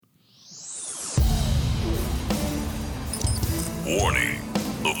Warning.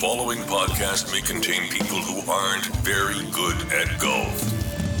 The following podcast may contain people who aren't very good at golf.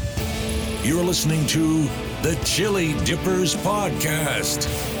 You're listening to the Chili Dippers Podcast.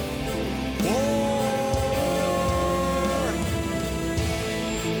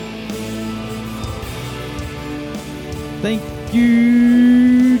 Thank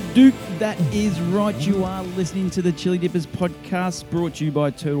you, Duke. That is right. You are listening to the Chili Dippers Podcast, brought to you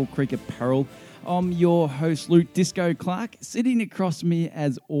by Turtle Creek Apparel. I'm your host, Luke Disco Clark. Sitting across me,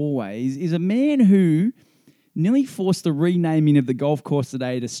 as always, is a man who nearly forced the renaming of the golf course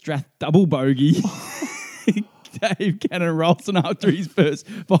today to Strathbogie. Dave Cannon Rolson after his first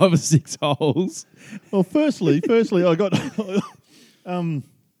 5 or 6 holes. Well, firstly, I got. I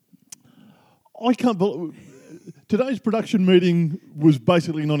can't believe today's production meeting was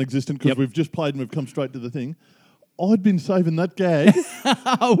basically non-existent because we've just played and we've come straight to the thing. I'd been saving that gag.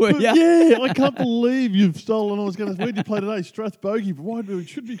 Yeah, I can't believe you've stolen. I was going to. Where did you play today? Strathbogie. But why it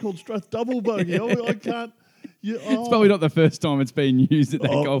should be called Strathbogie? I can't. Yeah, It's probably not the first time it's been used at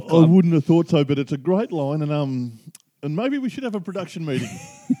that golf club. I wouldn't have thought so, but it's a great line, and maybe we should have a production meeting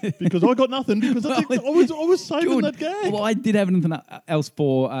because I got nothing because I was saving that gag. Well, I did have anything else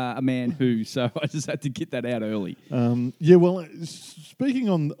for a man who, so I just had to get that out early. Speaking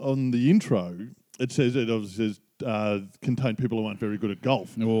on the intro, it obviously says contain people who aren't very good at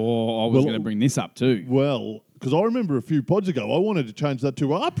golf. Oh, I was going to bring this up too. Well, because I remember a few pods ago, I wanted to change that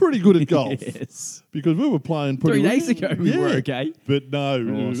to pretty good at golf. Yes. Because we were playing pretty 3 days ago we were okay. But no.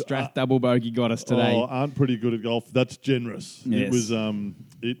 Strathbogie got us today. Aren't pretty good at golf. That's generous. Yes.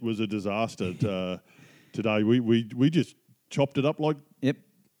 It was a disaster today. We just chopped it up like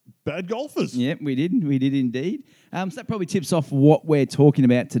bad golfers. Yep, we did. We did indeed. So that probably tips off what we're talking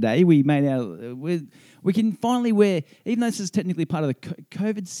about today. We made we can finally even though this is technically part of the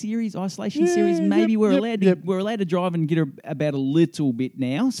COVID series, isolation series, maybe we're allowed to drive and get about a little bit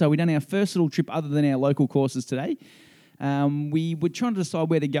now. So we've done our first little trip other than our local courses today. We were trying to decide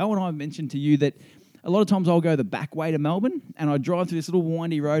where to go, and I mentioned to you that a lot of times I'll go the back way to Melbourne, and I drive through this little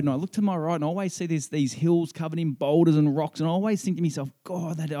windy road, and I look to my right, and I always see these hills covered in boulders and rocks, and I always think to myself,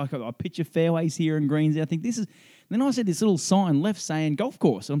 God, I picture fairways here and greens. I think this is. And then I see this little sign left saying golf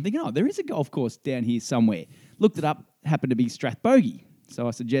course. And I'm thinking, there is a golf course down here somewhere. Looked it up, happened to be Strathbogie. So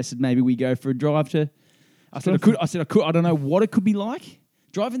I suggested maybe we go for a drive to. I said I could. I don't know what it could be like.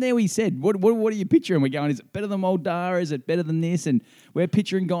 Driving there, we said, what are you picturing? We're going, is it better than Moldara? Is it better than this? And we're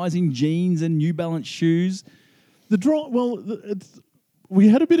picturing guys in jeans and New Balance shoes. We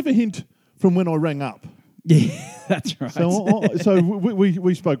had a bit of a hint from when I rang up. Yeah, that's right. So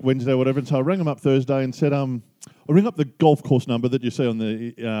we spoke Wednesday or whatever, and so I rang them up Thursday and said, I ring up the golf course number that you see on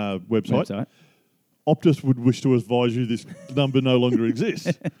the website. Optus would wish to advise you this number no longer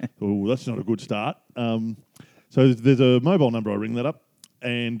exists. Oh, that's not a good start. So there's a mobile number. I ring that up.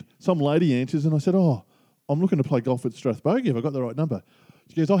 And some lady answers, and I said, I'm looking to play golf at Strathbogie. Have I got the right number?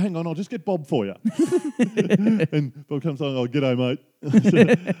 She goes, hang on, I'll just get Bob for you. And Bob comes along, g'day, mate.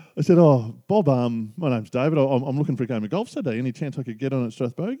 I said, Bob, my name's David. I'm looking for a game of golf today. Any chance I could get on at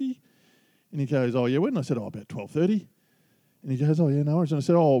Strathbogie? And he goes, yeah, when? I said, about 12:30. And he goes, yeah, no worries. And I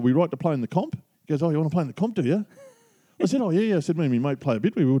said, are we right to play in the comp? He goes, you want to play in the comp, do you? I said, yeah. I said, me and my mate play a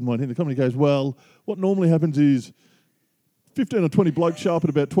bit. We wouldn't mind hitting the comp. And he goes, well, what normally happens is 15 or 20 blokes show up at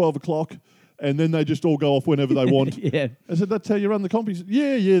about 12 o'clock, and then they just all go off whenever they want. Yeah. I said, that's how you run the comp? He said,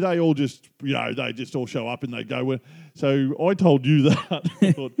 yeah, they all just, they just all show up and they go. So I told you that.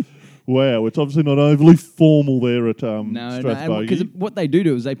 I thought, wow, it's obviously not overly formal there at Strathbogie. Because what they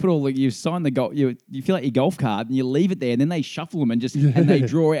do is they put you sign the golf, you fill out your golf card and you leave it there, and then they shuffle them and they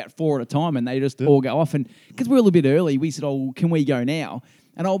draw out 4 at a time, and they just all go off. And because we're a little bit early, we said, can we go now?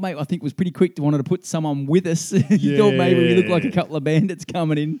 And old mate, I think, was pretty quick to want to put someone with us. He thought maybe we looked like a couple of bandits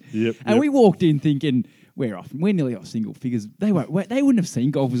coming in. We walked in thinking, we're nearly off single figures. They wouldn't have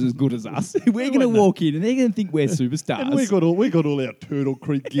seen golfers as good as us. We're going to walk in and they're going to think we're superstars. And we got all our Turtle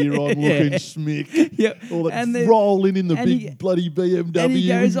Creek gear on, looking smick. Yep. All that rolling in the big bloody BMW. And he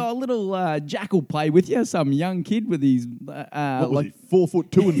goes, little Jack will play with you, some young kid with his...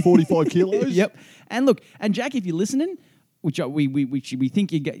 4'2" and 45 kilos? Yep. And look, and Jack, if you're listening... Which we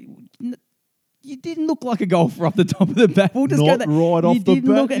think you didn't look like a golfer off the top of the bat. We'll just Not go that. right off the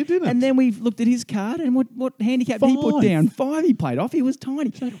bat, you didn't. And then we've looked at his card, and what handicap did he put down? 5 he played off. He was tiny.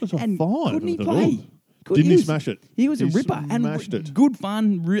 Jack was a 5. Couldn't he play? Didn't he smash it? He was a ripper. Smashed it. Good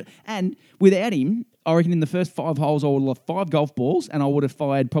fun. And without him, I reckon in the first 5 holes, I would have lost 5 golf balls, and I would have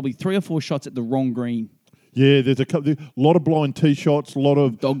fired probably 3 or 4 shots at the wrong green. Yeah, there's a lot of blind tee shots, a lot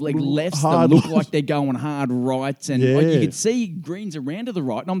of dogleg lefts that look like they're going hard rights, and you could see greens around to the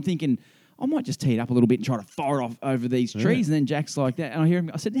right. And I'm thinking, I might just tee it up a little bit and try to fire it off over these trees. And then Jack's like that. And I hear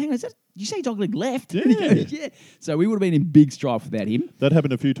him, I said, hang on, did you say dogleg left? Yeah. And he goes, yeah. So we would have been in big strife without him. That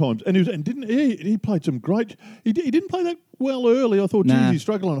happened a few times. And he played some great... He didn't play that well early. I thought, geez, he's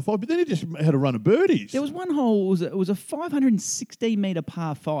struggling on a 5. But then he just had a run of birdies. There was one hole, it was a 516-metre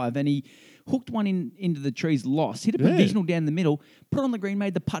par 5, and he hooked one into the trees, lost, hit a provisional down the middle, put on the green,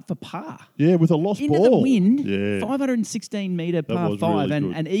 made the putt for par. Yeah, with a lost into ball. Into the wind, 516-metre par 5,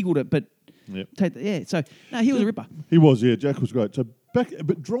 really and eagled it, but... Yep. So no, he was a ripper. He was, yeah. Jack was great. So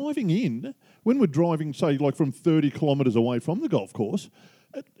but driving in, when we're driving, say, like from 30 kilometres away from the golf course,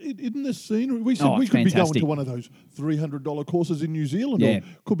 in the scenery, we said we could be going to one of those $300 courses in New Zealand, or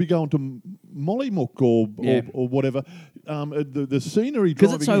could be going to Mollymook or whatever. The scenery,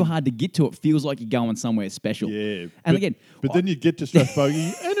 because it's so hard to get to, it feels like you're going somewhere special. Yeah, and but then you get to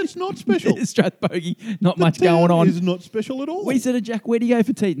Strathbogie and it's not special. Strathbogie, not much going on. It's not special at all. We said to Jack, where do you go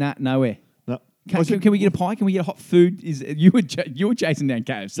for tea? Nah, nowhere. No. Can we get a pie? Can we get a hot food? You were chasing down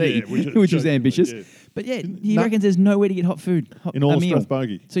KFC, which was ambitious. Yeah. But he reckons there's nowhere to get hot food. In all of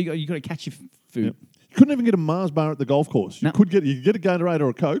Strathbogie. So you got to catch your food. Yep. You couldn't even get a Mars bar at the golf course. You could get a Gatorade or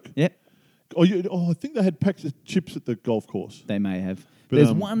a Coke. Yep. I think they had packs of chips at the golf course. They may have. But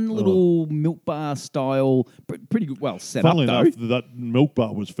there's one little milk bar style, pretty good, well set up though. Funnily enough, that milk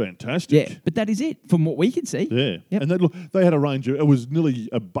bar was fantastic. Yeah, but that is it from what we could see. Yeah, yep. And they had a range of. It was nearly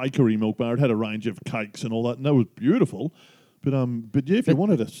a bakery milk bar. It had a range of cakes and all that, and that was beautiful. But yeah, if you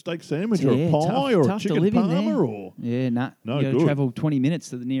wanted a steak sandwich or a pie or a chicken parma or you got to good. travel 20 minutes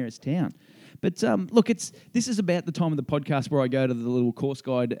to the nearest town. But look, this is about the time of the podcast where I go to the little course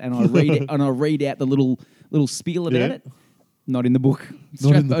guide and I read out the little spiel about it. Not in the book.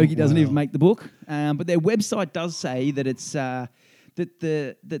 Strathbogie doesn't even make the book. But their website does say that it's a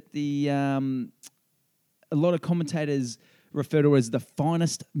lot of commentators refer to it as the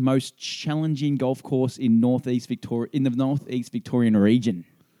finest, most challenging golf course in the Northeast Victorian region.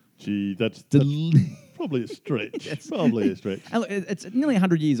 Gee, that's probably a stretch. Probably a stretch. And look, it's nearly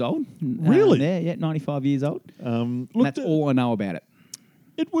 100 years old. Really? Yeah, 95 years old. Look, that's all I know about it.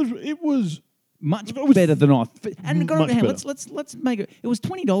 It was much better than I. And let's make it. It was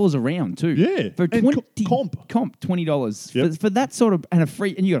 $20 a round too. Yeah, for comp $20 for that sort of and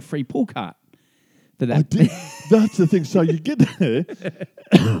you got a free pool cart for that. That's the thing. So you get there.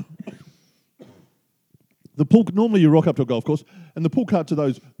 The pool, normally you rock up to a golf course, and the pool carts are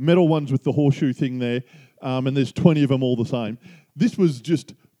those metal ones with the horseshoe thing there, and there's 20 of them all the same. This was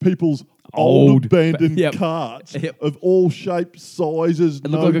just people's old abandoned carts of all shapes, sizes. It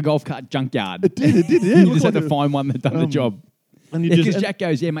looked like a golf cart junkyard. It did, yeah. You just had to find one that done the job. And because Jack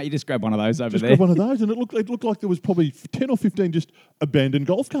goes, mate, you just grab one of those over there. Just grab one of those, and it looked like there was probably 10 or 15 just abandoned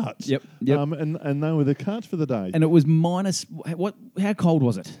golf carts. Yep. And they were the carts for the day. And it was minus, how cold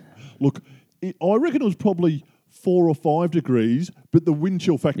was it? Look, I reckon it was probably 4 or 5 degrees, but the wind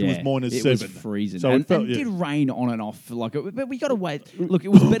chill factor was -7. It was freezing. So it did rain on and off. But we got to wait. Look, it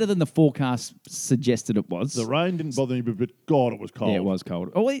was better than the forecast suggested it was. The rain didn't bother me, but God, it was cold. Yeah, it was cold.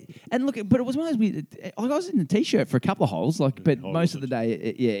 And look, but it was one of those. I was in a t-shirt for a couple of holes, but most of the day,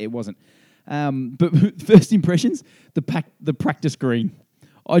 it wasn't. But first impressions, the practice green.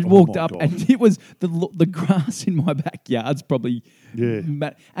 I walked up and it was the grass in my backyard's probably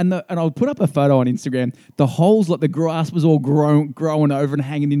and I'll put up a photo on Instagram. The holes, like the grass was all growing over and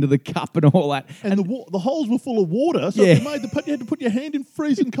hanging into the cup and all that. And the holes were full of water, so you had to put your hand in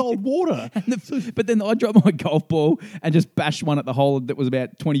freezing cold water. But then I dropped my golf ball and just bashed one at the hole that was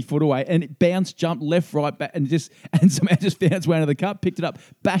about 20 foot away, and it bounced, jumped left, right, back, and somehow just found its way into the cup, picked it up,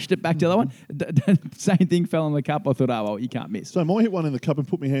 bashed it back to the other one. Same thing fell in the cup. I thought, you can't miss. So I hit one in the cup and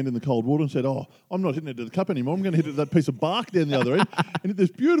put my hand in the cold water and said, I'm not hitting it to the cup anymore. I'm going to hit it to that piece of bark down the other end and hit this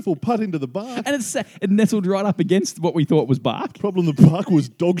beautiful putt into the bark. And it nestled right up against what we thought was bark. Problem, the bark was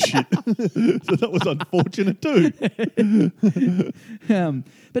dog shit. So that was unfortunate too.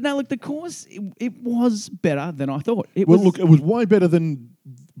 But no, look, the course, it was better than I thought. It was way better than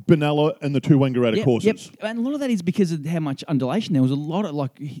Benalla and the two Wangaratta courses. Yep. And a lot of that is because of how much undulation. There was a lot of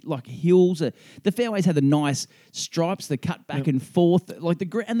like hills. The fairways had the nice stripes that cut back and forth.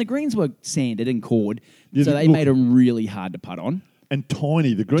 And the greens were sanded and cored, so they made them really hard to putt on. And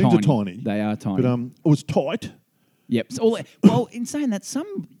tiny. The greens are tiny. They are tiny. But it was tight. Yep. So, in saying that,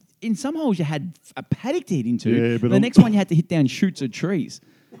 in some holes you had a paddock to hit into. Yeah, but the next one you had to hit down shoots of trees.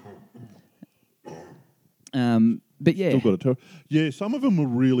 But yeah. Still got to tell. Yeah, some of them were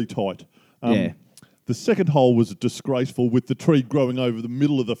really tight. The second hole was disgraceful with the tree growing over the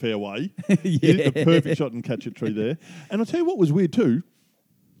middle of the fairway. You hit the perfect shot and catch a tree there. And I'll tell you what was weird too,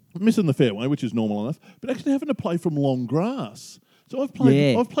 missing the fairway, which is normal enough, but actually having to play from long grass. So I've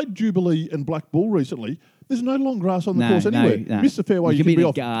played Jubilee and Black Bull recently. There's no long grass on the course anywhere. No. Miss the fairway, you can be in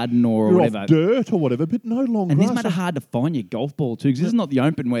off a garden or you're whatever. off dirt or whatever, but no long grass. And this made it hard to find your golf ball too, because this is not the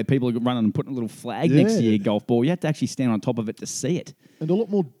Open where people are running and putting a little flag next to your golf ball. You have to actually stand on top of it to see it. And a lot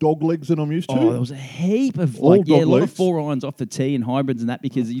more dog legs than I'm used to. Oh, there was a heap of a lot of 4 irons off the tee and hybrids and that,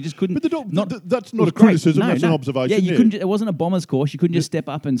 because you just couldn't. But that's not a criticism. That's an observation. Yeah, you couldn't. It wasn't a bomber's course. You couldn't just step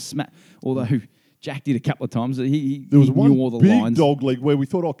up and smack. Although Jack did a couple of times. There was one knew all the big lines. dog leg where we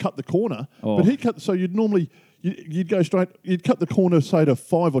thought, I'll cut the corner, but he cut. So you'd normally. You'd go straight. You'd cut the corner, say to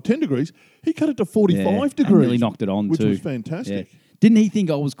 5 or 10 degrees. He cut it to 45 degrees. And really knocked it on which too. Was fantastic. Yeah. Didn't he think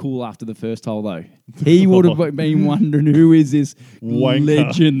I was cool after the first hole though? He would have been wondering who is this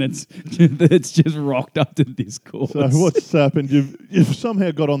legend that's just rocked up to this course. So what's happened? You've somehow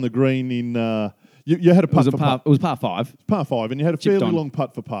got on the green in. You had a putt for par. It was par 5. Par 5, and you had a fairly long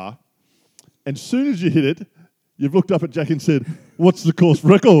putt for par. And as soon as you hit it, you've looked up at Jack and said, "What's the course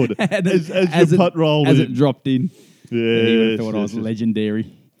record?" as your putt rolled as in. it dropped in. Yeah, he would have thought I was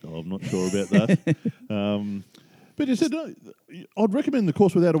legendary. Oh, I'm not sure about that. But you said I'd recommend the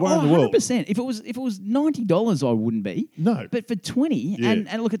course without a worry in the world. 100%. If it was $90, I wouldn't be. No, but for 20,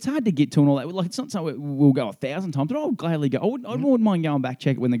 and look, it's hard to get to and all that. Like, it's not something we'll go 1,000 times, but I'll gladly go. I wouldn't mind going back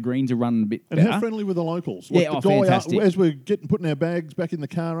check it when the greens are running a bit better. And how friendly with the locals? Like fantastic. As we're putting our bags back in the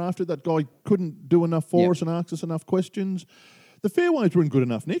car after, that guy couldn't do enough for us and ask us enough questions. The fairways were in good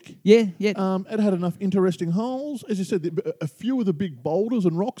enough, Nick. Yeah. It had enough interesting holes. As you said, a few of the big boulders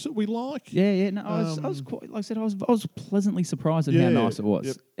and rocks that we like. Yeah. No, I was quite, like I said, I was pleasantly surprised at how nice it was.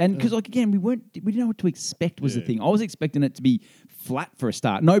 Yep. And because, like, again, we didn't know what to expect was the thing. I was expecting it to be flat for a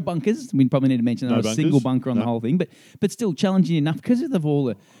start. No bunkers. We probably need to mention a single bunker on the whole thing, but still challenging enough because of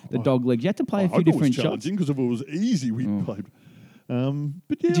all the dog legs. You had to play a few different shots. Challenging because if it was easy, we'd played.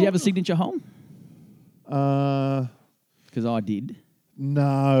 But did you have a signature hole? Because I did.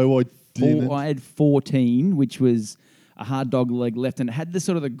 No, I didn't. I had 14, which was a hard dog leg left, and it had this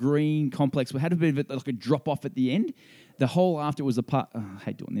sort of the green complex. We had a bit of it like a drop off at the end. The hole after was the part. I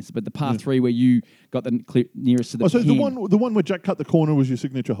hate doing this, but the par 3 where you got the nearest to the. So the one where Jack cut the corner was your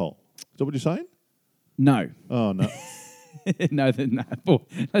signature hole. Is that what you're saying? No. Oh no. no.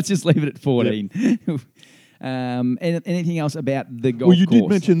 Let's just leave it at 14. Yep. Anything else about the golf course? Well, you did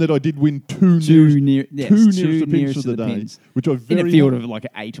mention that I did win two nearest the pins for the day, which I in a field of like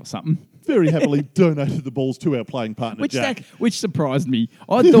 8 or something. Very happily donated the balls to our playing partner, Jack. Which surprised me.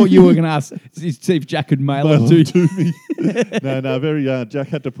 I thought you were going to ask see if Jack could mail them to me. No, very. Jack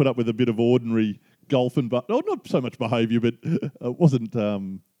had to put up with a bit of ordinary golf and not so much behaviour, but it wasn't.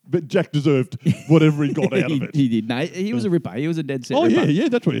 But Jack deserved whatever he got out of it. He did. No, he was a ripper. He was a dead set ripper. Yeah,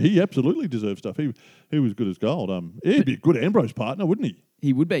 that's what he absolutely deserved stuff. He was good as gold. He'd be a good Ambrose partner, wouldn't he?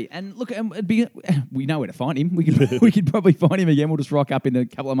 He would be. And look, we know where to find him. We could probably find him again. We'll just rock up in a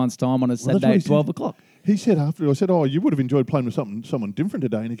couple of months' time on a Saturday at 12 o'clock. He said after, I said, "Oh, you would have enjoyed playing with someone different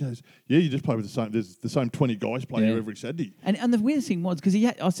today." And he goes, "Yeah, you just play with the same. There's the same 20 guys playing here every Saturday." And the weirdest thing was because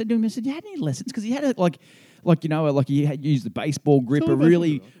I said to him, "You had any lessons?" Because he had it like he had used the baseball grip, a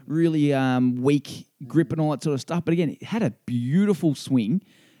really weak grip and all that sort of stuff. But again, he had a beautiful swing,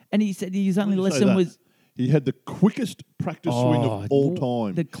 and he said his only lesson was. He had the quickest practice swing of all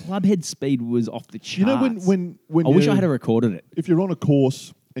time. The club head speed was off the charts. You know when I wish I had recorded it. If you're on a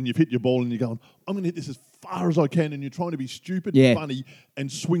course and you've hit your ball and you're going, "I'm going to hit this as far as I can," and you're trying to be stupid and funny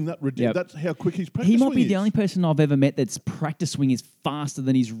and swing that ridiculous. That's how quick his practice swing is. He might be the only person I've ever met that's practice swing is faster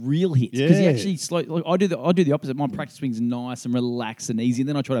than his real hits. Because he actually slow. Like, I do the opposite. My practice swing's nice and relaxed and easy, and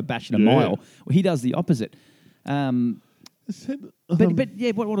then I try to bash it a mile. Well, he does the opposite. But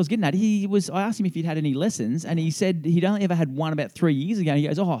what I was getting at, I asked him if he'd had any lessons, and he said he'd only ever had one about 3 years ago. And he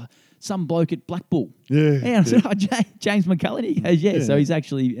goes, "Oh, some bloke at Black Bull." Yeah. And I said, "Oh, James McCullen." He goes, So he's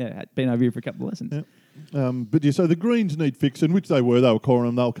actually been over here for a couple of lessons. Yeah. So the greens need fixing, which they were. They were calling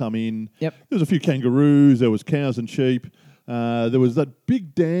them. They'll come in. Yep. There was a few kangaroos. There was cows and sheep. There was that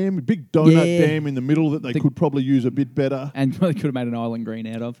big donut dam in the middle that they could probably use a bit better. And they could have made an island green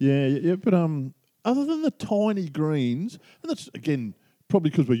out of. Yeah. But other than the tiny greens, and that's, again, probably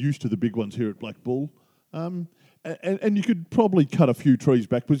because we're used to the big ones here at Black Bull, and you could probably cut a few trees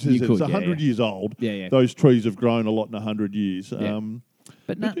back, because it's 100 years old. Yeah. Those trees have grown a lot in 100 years.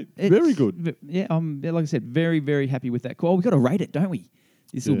 But no, very good. Yeah, like I said, very, very happy with that call. We've got to rate it, don't we?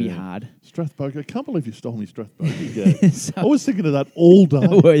 This will be hard. Strathbogie. I can't believe you stole me Strathbogie. I was thinking of that all day.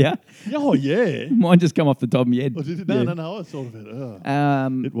 Were you? Oh, yeah. Mine just come off the top of my head. Oh, did it? No. I thought of it.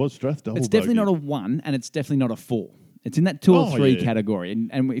 It was Strathbogie. It's definitely not a 1, and it's definitely not a 4. It's in that 2 or 3 category.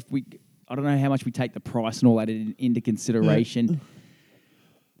 And if I don't know how much we take the price and all that into consideration.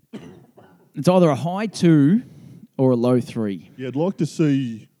 It's either a high 2 Or a low 3. Yeah, I'd like to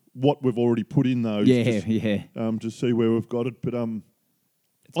see what we've already put in those. To see where we've got it. But I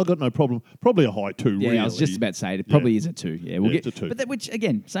got no problem. Probably a high 2, really. I was just about to say it probably is a 2. Yeah, it's a 2. But which,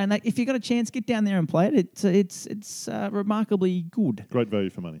 again, saying that if you've got a chance, get down there and play it. It's remarkably good. Great value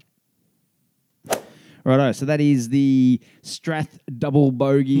for money. Righto, so that is the Strathbogie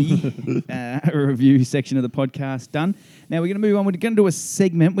review section of the podcast done. Now we're going to move on. We're going to do a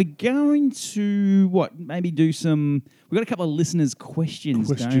segment. We're going to, maybe do some... We've got a couple of listeners' questions,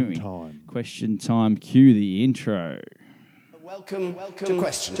 don't we? Question time. Cue the intro. Welcome to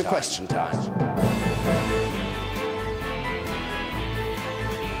question time.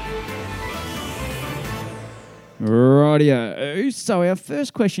 Rightio. So our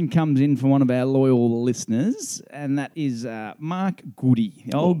first question comes in from one of our loyal listeners, and that is Mark Goody,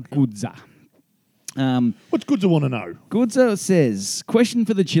 old Goodza. What's Goodza want to know? Goodza says, question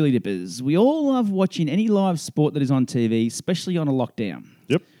for the Chili Dippers. We all love watching any live sport that is on TV, especially on a lockdown.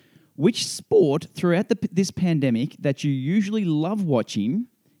 Yep. Which sport throughout this pandemic that you usually love watching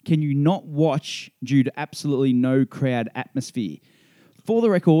can you not watch due to absolutely no crowd atmosphere? For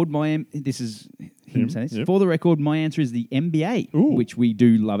the record, this is him saying this. Yep. For the record, my answer is the NBA, which we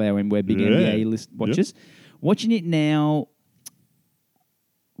do love. We're big NBA list watchers. Yep. Watching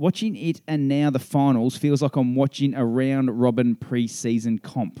it and now the finals feels like I'm watching a round-robin pre-season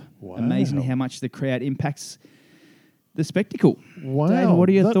comp. Wow. Amazing how much the crowd impacts the spectacle. Wow. Dave, what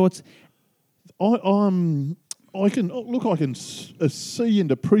are your thoughts? I can see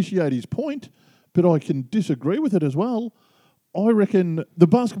and appreciate his point, but I can disagree with it as well. I reckon the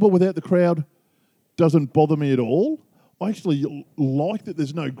basketball without the crowd doesn't bother me at all. I actually like that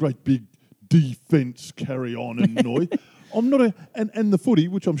there's no great big defence carry on and noise. I'm not and the footy,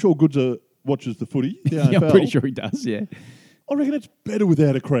 which I'm sure Goodza watches the footy. The yeah, I'm pretty sure he does, yeah. I reckon it's better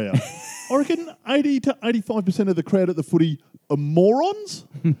without a crowd. I reckon 80 to 85% of the crowd at the footy are morons.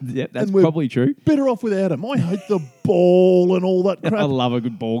 Yeah, that's probably true. Better off without them. I hate the ball and all that crap. I love a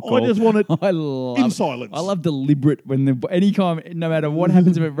good ball call. I just want it in silence. I love deliberate any time, no matter what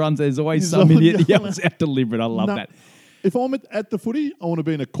happens if it runs, there's always some idiot that yells out deliberate. I love that. If I'm at the footy, I want to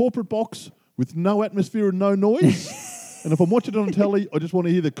be in a corporate box with no atmosphere and no noise. And if I'm watching it on telly, I just want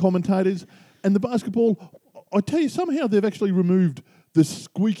to hear the commentators. And the basketball, I tell you, somehow they've actually removed the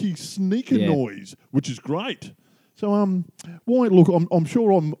squeaky sneaker noise, which is great. So, why? Look, I'm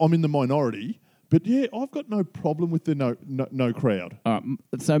sure I'm in the minority, but yeah, I've got no problem with the no crowd.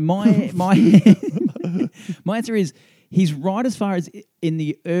 So my my answer is he's right as far as in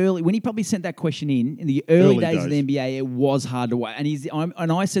the early, when he probably sent that question in the early days of the NBA, it was hard to watch.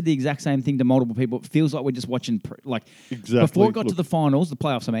 And I said the exact same thing to multiple people. It feels like we're just watching, before it got to the finals, the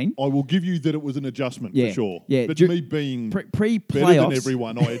playoffs, I will give you that it was an adjustment for sure. Yeah. But me being pre-playoffs, better than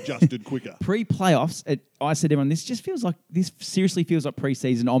everyone, I adjusted quicker. Pre-playoffs, I said to everyone, this seriously feels like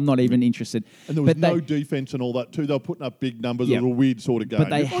pre-season. I'm not even interested. And there was no defense and all that too. They were putting up big numbers. It was a weird sort of game. But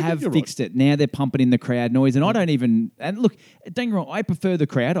they have fixed it. Now they're pumping in the crowd noise. And I don't even... And look, don't get me wrong, I prefer the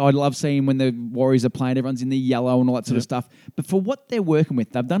crowd. I love seeing when the Warriors are playing, everyone's in the yellow and all that sort of stuff. But for what they're working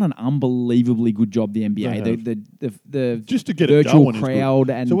with, they've done an unbelievably good job, the NBA. The just to get virtual it going crowd.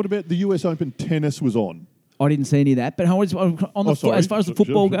 And so what about the US Open tennis was on? I didn't see any of that. But as far as the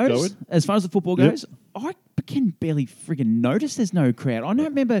football goes, I can barely friggin' notice there's no crowd. I don't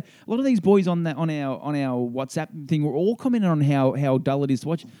remember a lot of these boys on our WhatsApp thing were all commenting on how dull it is to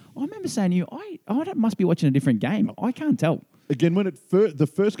watch. I remember saying to you, I must be watching a different game. I can't tell. Again, when the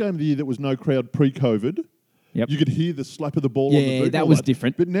first game of the year that was no crowd pre-COVID, you could hear the slap of the ball on the boot. Yeah, that was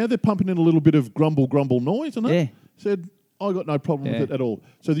different. But now they're pumping in a little bit of grumble noise, and that said, I got no problem with it at all.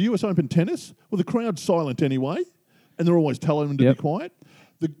 So the US Open tennis, well, the crowd's silent anyway, and they're always telling them to be quiet.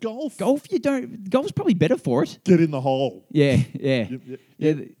 The golf's probably better for it. Get in the hole. Yeah.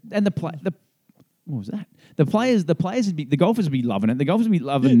 And what was that? The golfers would be loving it. The golfers would be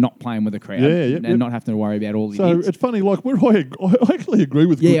loving not playing with a crowd and not having to worry about all the idiots. It's funny, like I actually agree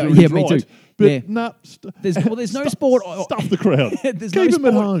with me too. But there's no sport. Stuff the crowd. Keep them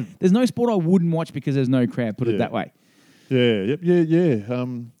at home. There's no sport I wouldn't watch because there's no crowd. Put it that way. Yeah.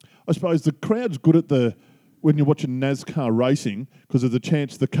 I suppose the crowd's good at when you're watching NASCAR racing because there's a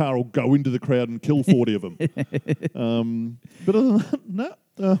chance the car will go into the crowd and kill 40 of them. But other than that,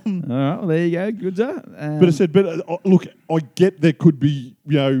 no. All right, well, there you go. Good job. But I said, look, I get there could be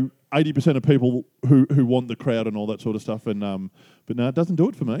 80% of people who want the crowd and all that sort of stuff, and but no, it doesn't do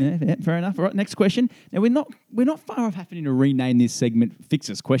it for me. Yeah, fair enough. All right, next question. Now we're not far off having to rename this segment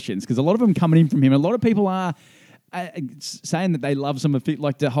 "Fixes Questions" because a lot of them coming in from him. A lot of people are saying that they love some of it,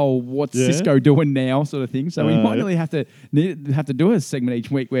 like the whole "what's Cisco doing now" sort of thing. So we might really have to do a segment each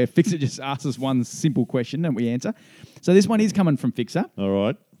week where Fixer just asks us one simple question and we answer. So this one is coming from Fixer. All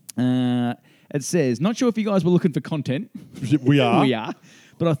right. It says, "Not sure if you guys were looking for content. We are. We are.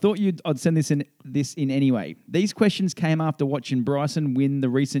 But I thought I'd send this in anyway. These questions came after watching Bryson win the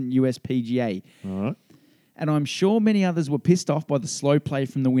recent US PGA. All right. And I'm sure many others were pissed off by the slow play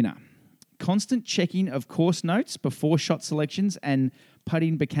from the winner. Constant checking of course notes before shot selections and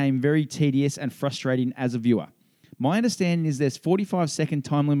putting became very tedious and frustrating as a viewer. My understanding is there's 45-second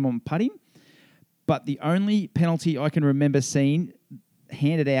time limit on putting, but the only penalty I can remember seeing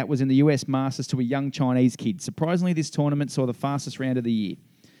handed out was in the US Masters to a young Chinese kid. Surprisingly, this tournament saw the fastest round of the year.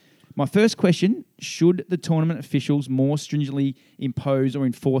 My first question, should the tournament officials more stringently impose or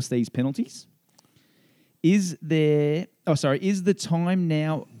enforce these penalties? Is the time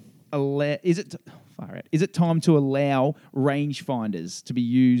now... Is it time to allow rangefinders to be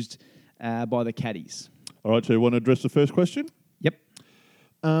used by the caddies? All right, so you want to address the first question? Yep.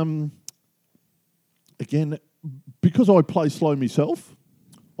 Again, because I play slow myself,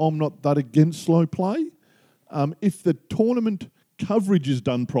 I'm not that against slow play. If the tournament coverage is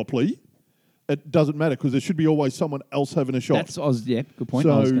done properly, it doesn't matter because there should be always someone else having a shot. Good point.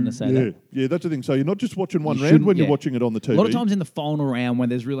 I was going to say that. Yeah, that's the thing. So you're not just watching one round when you're watching it on the TV. A lot of times in the final round when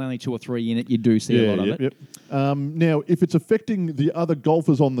there's really only 2 or 3 in it, you do see a lot of it. Now, if it's affecting the other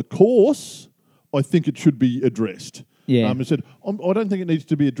golfers on the course, I think it should be addressed. Yeah. I said, I don't think it needs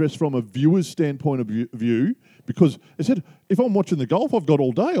to be addressed from a viewer's standpoint of view because I said, if I'm watching the golf, I've got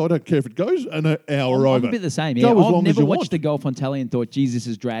all day. I don't care if it goes an hour over. I'm a bit the same. Yeah. I've never watched the golf on telly and thought, geez, this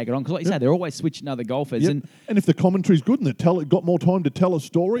is dragging on. Because like you say, they're always switching other golfers. Yep. And if the commentary's good and they've got more time to tell a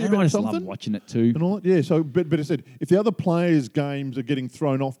story about I just something. love watching it too. And all that, yeah, so, but I said, if the other players' games are getting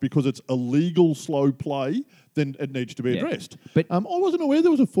thrown off because it's illegal slow play, then it needs to be addressed. But I wasn't aware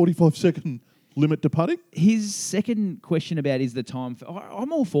there was a 45-second limit to putting. His second question about is the time.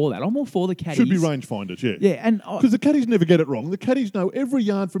 I'm all for that. I'm all for the caddies. Should be rangefinders, yeah. Yeah, and because the caddies never get it wrong. The caddies know every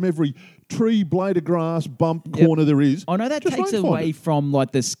yard from every tree, blade of grass, bump, corner there is. I know that takes away from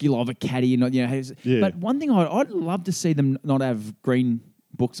like the skill of a caddy, But one thing I'd love to see them not have green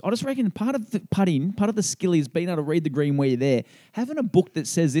books. I just reckon part of the putting, part of the skill is being able to read the green where you're there. Having a book that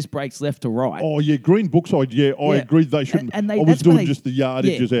says this breaks left to right. Oh, yeah, green books, I agree they shouldn't. I was doing just the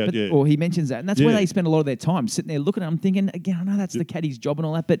yardages out, Or he mentions that. And that's where they spend a lot of their time, sitting there looking at it. I'm thinking, again, I know that's the caddy's job and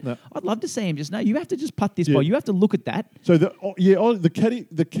all that, but I'd love to see him just, no, you have to just putt this ball. You have to look at that. So,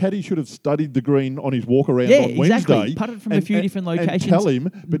 the caddy should have studied the green on his walk around on Wednesday. Exactly. Putted from a few different locations. And tell him,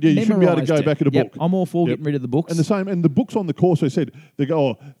 but you shouldn't be able to go back at a book. I'm all for getting rid of the books. And the books on the course, they said,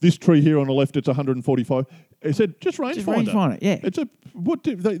 this tree here on the left, it's 145. It said, just rangefinder. Yeah. It's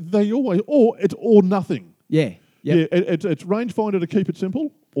they always, or nothing. Yeah. Yep. Yeah, it's rangefinder to keep it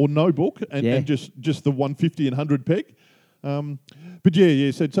simple, or no book, and just the 150 and 100 peg. But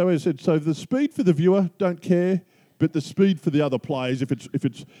so the speed for the viewer, don't care, but the speed for the other players,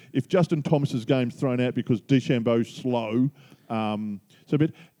 if Justin Thomas's game's thrown out because DeChambeau's slow,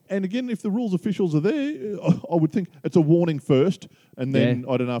 and again, if the rules officials are there, I would think it's a warning first, and then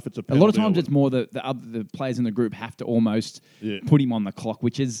I don't know if it's a penalty. A lot of times it's more the players in the group have to almost put him on the clock,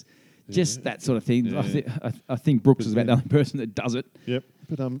 which is just that sort of thing. Yeah. I think Brooks is about the only person that does it. Yep.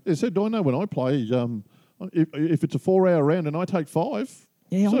 But I know when I play, if it's a 4-hour round and I take 5...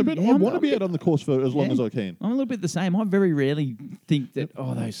 I want to be out on the course for as long as I can. I'm a little bit the same. I very rarely think that,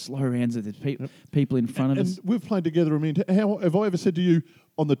 those slow rounds are the people in front of us. And we've played together. I mean, how have I ever said to you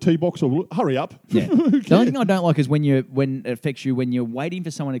on the tee box, hurry up? Yeah. The only thing I don't like is when it affects you when you're waiting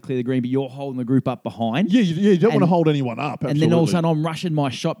for someone to clear the green, but you're holding the group up behind. Yeah, you don't want to hold anyone up. Absolutely. And then all of a sudden I'm rushing my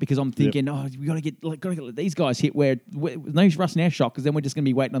shot because I'm thinking, we got to get these guys hit where no rushing our shot because then we're just going to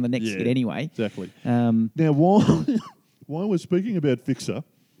be waiting on the next hit anyway. Exactly. Now, while we're speaking about Fixer,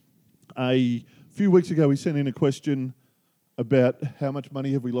 a few weeks ago, we sent in a question about how much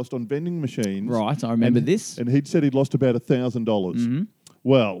money have we lost on vending machines. Right, I remember this. And he'd said he'd lost about $1,000. Mm-hmm.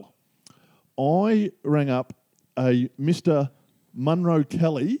 Well, I rang up a Mr. Munro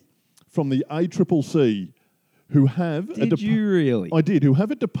Kelly from the ACCC who have... Did you really? I did, who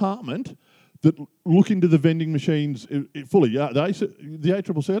have a department that look into the vending machines fully. The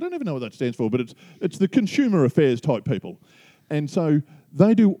ACCC, I don't even know what that stands for, but it's the consumer affairs type people. And so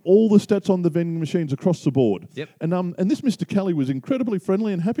they do all the stats on the vending machines across the board. Yep. And this Mr. Kelly was incredibly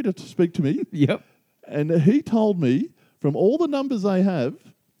friendly and happy to speak to me. Yep. And he told me, from all the numbers they have,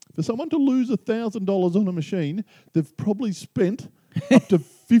 for someone to lose $1,000 on a machine, they've probably spent up to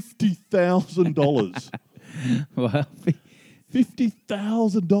 $50,000. Well,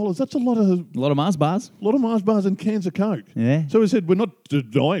 $50,000. That's a lot of Mars bars. A lot of Mars bars and cans of Coke. Yeah. So we said we're not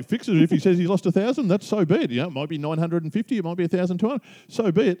denying fixes. If he says he's lost 1,000, that's so be it. It might be 950. It might be 1,200.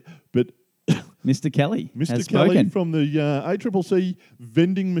 So be it. But Mr. Kelly, Mr. has Kelly spoken. from the ACCC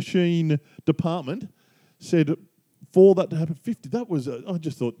vending machine department said for that to happen, 50. That was. I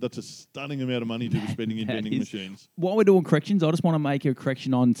just thought that's a stunning amount of money to be spending in vending machines. While we're doing corrections, I just want to make a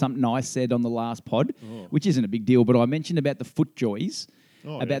correction on something I said on the last pod, which isn't a big deal, but I mentioned about the FootJoys.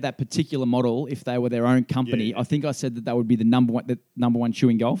 About that particular model, if they were their own company, Yeah. I think I said that would be the number one shoe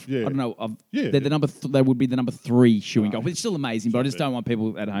in golf. Yeah. I don't know. Yeah. They're the number. They would be the number 3 shoe in golf. It's still amazing, but I just don't want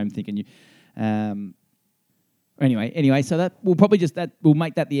people at home thinking you. Anyway, so that we'll probably we'll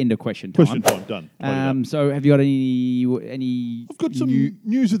make that the end of question time. Question time done. So have you got any? I've got some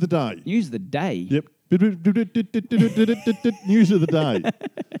news of the day. News of the day. Yep. News of the day.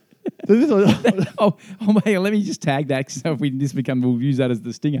 Mate, let me just tag that so if we'll use that as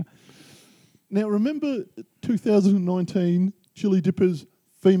the stinger. Now, remember 2019 Chili Dippers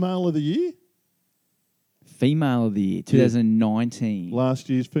Female of the Year? Female of the Year, 2019. Last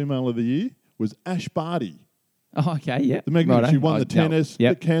year's Female of the Year was Ash Barty. Oh, okay, yeah. The magnet. She won the tennis,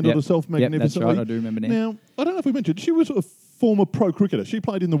 handled herself magnificently. That's right, I do remember now. Now, I don't know if we mentioned, she was a former pro cricketer. She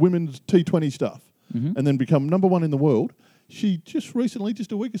played in the women's T20 stuff and then become number 1 in the world. She just recently,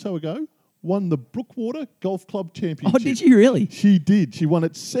 just a week or so ago, won the Brookwater Golf Club Championship. Oh, did she really? She did. She won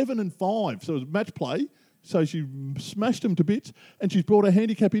it 7-5. So it was match play. So she smashed them to bits, and she's brought her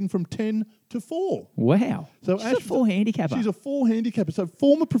handicap in from 10 to 4. Wow. So she's a 4 handicapper. She's a 4 handicapper. So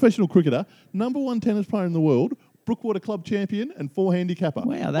former professional cricketer, number 1 tennis player in the world, Brookwater Club champion, and 4 handicapper.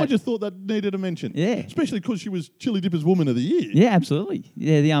 Wow. I just thought that needed a mention. Yeah. Especially because she was Chili Dippers Woman of the Year. Yeah, absolutely.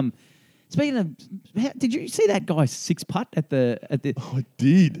 Yeah. Speaking of, did you see that guy 6-putt at the? Oh, I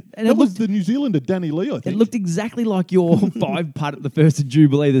did. And that was the New Zealander, Danny Lee, I think. It looked exactly like your 5-putt at the first of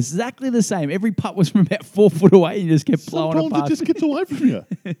Jubilee. Exactly the same. Every putt was from about 4 foot away and you just kept blowing it Sometimes past. it just gets away from you.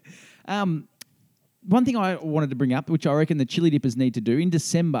 One thing I wanted to bring up, which I reckon the Chili Dippers need to do, in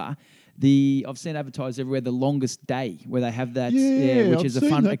December, I've seen advertised everywhere the longest day where they have that, which is a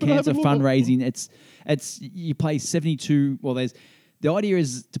cancer fundraising. It's you play 72. Well, the idea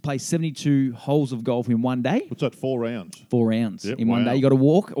is to play 72 holes of golf in one day. What's that? 4 rounds. 4 rounds Yep, in one day. You got to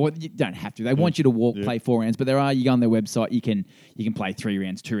walk, or you don't have to. They want you to walk, play 4 rounds, but you go on their website. You can play 3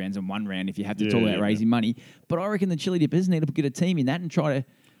 rounds, 2 rounds, and 1 round if you have to. It's all about raising money. But I reckon the Chili Dippers need to get a team in that and try to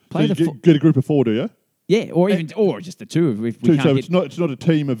play get a group of 4, do you? Yeah, or just the 2 if we can't so get... it's not a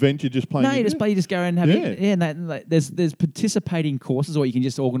team event. You're just playing. No, you just go and have it. Yeah, and there's participating courses, or you can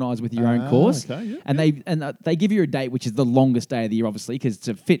just organise with your own course. Okay, yeah, and they give you a date, which is the longest day of the year, obviously, because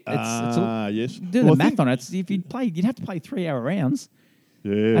to fit. Yes. Do the math on it. If you'd have to play 3-hour rounds.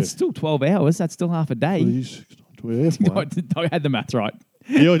 Yeah, that's still 12 hours. That's still half a day. 12. I had the maths right.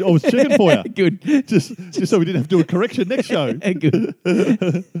 Yeah, I was checking for you. Good. Just so we didn't have to do a correction next show. Good.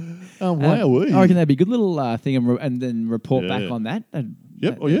 Wow. I reckon that'd be a good little thing, and then report back on that.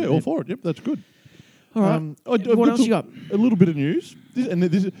 All for it. Yep, that's good. All right. What else you got? A little bit of news.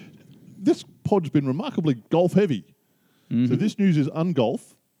 This pod's been remarkably golf heavy. Mm-hmm. So this news is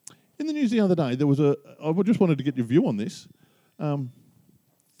ungolf. In the news the other day, I just wanted to get your view on this.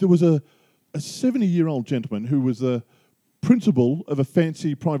 There was a 70-year-old gentleman who was the principal of a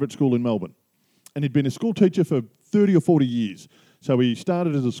fancy private school in Melbourne. And he'd been a school teacher for 30 or 40 years. So he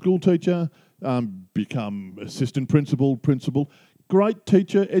started as a school teacher, become assistant principal. Great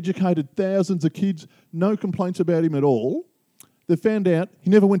teacher, educated thousands of kids, no complaints about him at all. They found out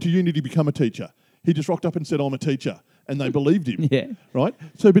he never went to uni to become a teacher. He just rocked up and said, I'm a teacher. And they believed him. Yeah. Right?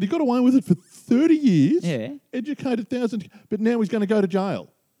 So, but he got away with it for 30 years, educated thousands, but now he's going to go to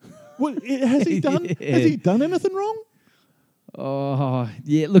jail. What, has he done anything wrong? Oh,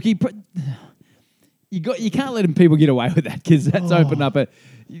 yeah. Look, you can't let people get away with that because that's opened up do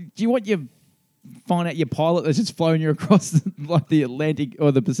you want find out your pilot that's just flown you across like the Atlantic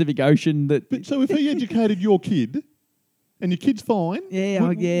or the Pacific Ocean? So if he educated your kid and your kid's fine, I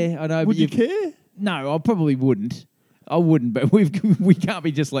know. Would you care? No, I probably wouldn't. I wouldn't, but we can't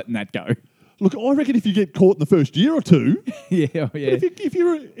be just letting that go. Look, I reckon if you get caught in the first year or two,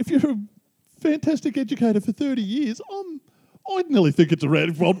 If you're a fantastic educator for 30 years, I'd nearly think it's a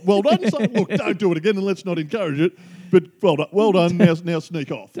well done. So, look, don't do it again and let's not encourage it. But well done. Now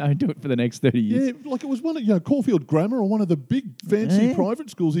sneak off. Don't do it for the next 30 years. Yeah, like it was one of Caulfield Grammar or one of the big fancy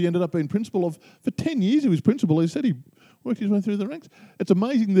private schools he ended up being principal of. For 10 years he was principal. He said he worked his way through the ranks. It's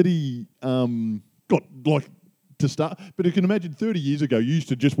amazing that he got to start. But you can imagine 30 years ago you used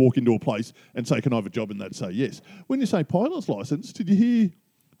to just walk into a place and say, can I have a job? And they'd say yes. When you say pilot's licence, did you hear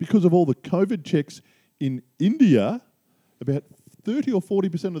because of all the COVID checks in India, about 30 or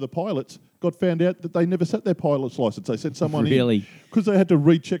 40% of the pilots got found out that they never sat their pilot's license. They sent someone in because they had to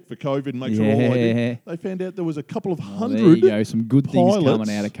recheck for COVID and make sure all ID. They found out there was a couple of hundred. There you go. Some good things pilots,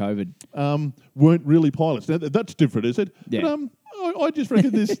 coming out of COVID. Weren't really pilots. Now that's different, is it? Yeah. But, I just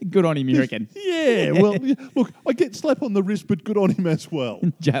reckon this. Good on him, you reckon? Yeah. Well, look, I get slap on the wrist, but good on him as well.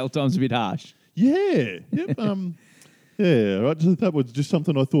 Jail time's a bit harsh. Yeah. Yep. Yeah. Right. So that was just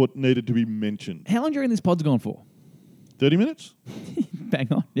something I thought needed to be mentioned. How long do you reckon this pod's gone for? 30 minutes? Bang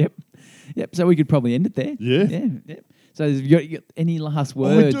on. Yep. So we could probably end it there. Yeah. Yep. So have you got any last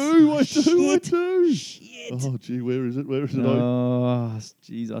words? I do. Shit. Oh, gee, where is it? Oh,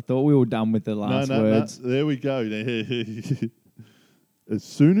 jeez. I thought we were done with the last words. No. There we go. As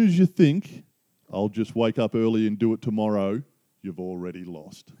soon as you think, I'll just wake up early and do it tomorrow, you've already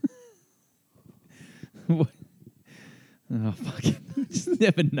lost. What? Oh, fuck it. I just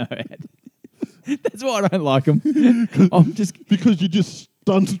never know. That's why I don't like them. Because you're just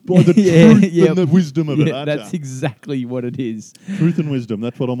stunned by the truth and the wisdom of it, aren't that's you? Exactly what it is. Truth and wisdom,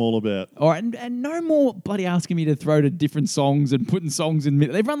 that's what I'm all about. All right, and no more bloody asking me to throw to different songs and putting songs in the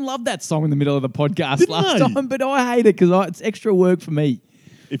middle. Everyone loved that song in the middle of the podcast last time, but I hate it because it's extra work for me.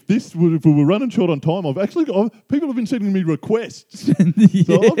 If we were running short on time, people have been sending me requests. So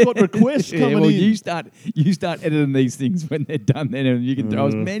I've got requests coming in. You start editing these things when they're done, then and you can throw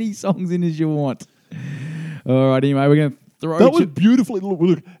as many songs in as you want. All right, anyway, we're going to throw. That was beautifully.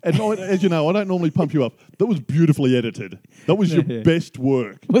 Look, and as you know, I don't normally pump you up. That was beautifully edited. That was your best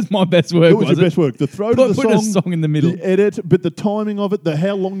work. It was my best work. That was your best work. The throw to the song, put a song in the middle, the edit, but the timing of it,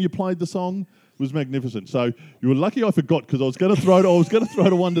 how long you played the song. Was magnificent. So you were lucky I forgot because I was going to throw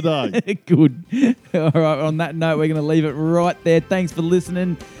to one today. Good. All right. On that note, we're going to leave it right there. Thanks for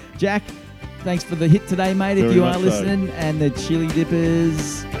listening, Jack. Thanks for the hit today, mate. Very if you are listening, so. And the Chili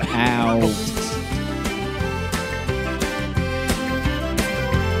Dippers out.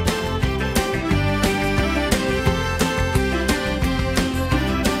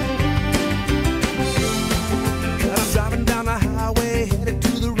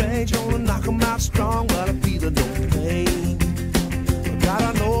 Strong, but I'm feeling no pain.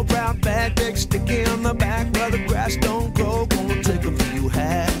 Got an old brown bag, big sticky on the back where the grass don't grow. Gonna take a few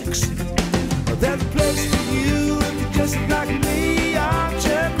hacks. There's a place for you if you're just like me. I'm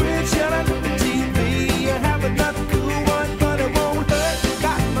Chuck Rich, shut up the TV. I have another cool one, but it won't hurt.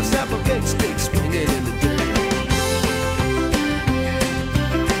 Got myself a big stick swinging in the dirt.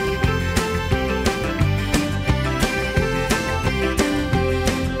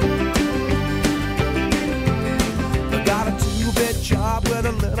 Job with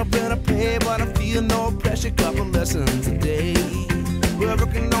a little bit of pay, but I feel no pressure. Couple lessons a day. We're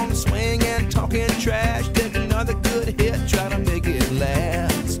working on the swing and talking trash. Take another good hit, try to make it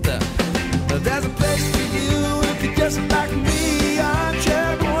last. There's a place